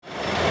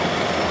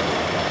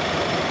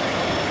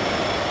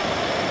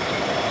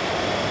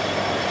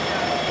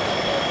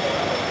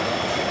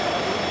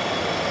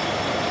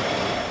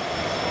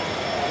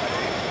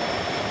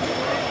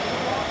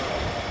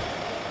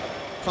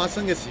發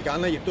生嘅時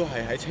間咧，亦都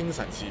係喺清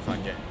晨時分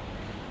嘅，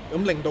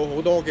咁令到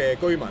好多嘅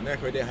居民咧，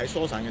佢哋喺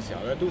疏散嘅時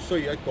候咧，都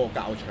需要一個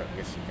較長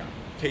嘅時間。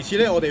其次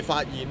咧，我哋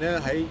發現咧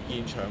喺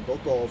現場嗰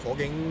個火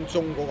警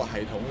鐘嗰個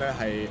系統咧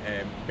係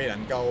未能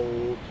夠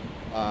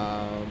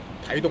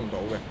啟動到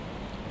嘅。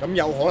咁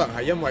有可能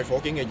係因為火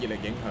警嘅熱力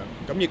影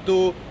響，咁亦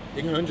都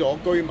影響咗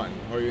居民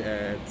去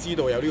知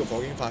道有呢個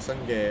火警發生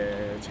嘅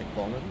情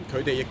況啦。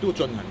佢哋亦都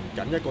進行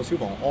緊一個消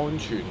防安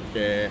全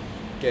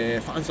嘅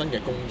翻新嘅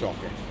工作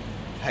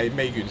嘅，係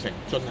未完成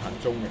進行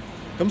中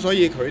嘅。咁所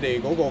以佢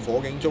哋嗰個火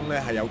警鐘咧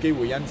係有機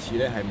會因此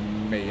咧係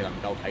未能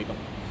夠啟動。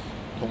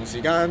同時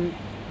間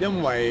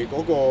因為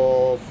嗰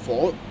個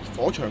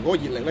火場嗰個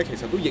熱力咧，其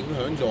實都影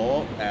響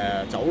咗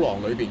走廊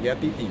裏邊嘅一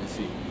啲電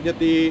線，一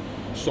啲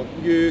屬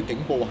於警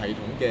報系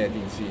統嘅電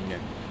線嘅。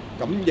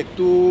咁亦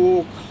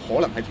都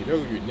可能係其中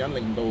一個原因，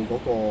令到嗰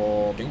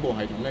個警報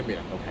系統咧未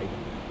能夠啟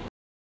動。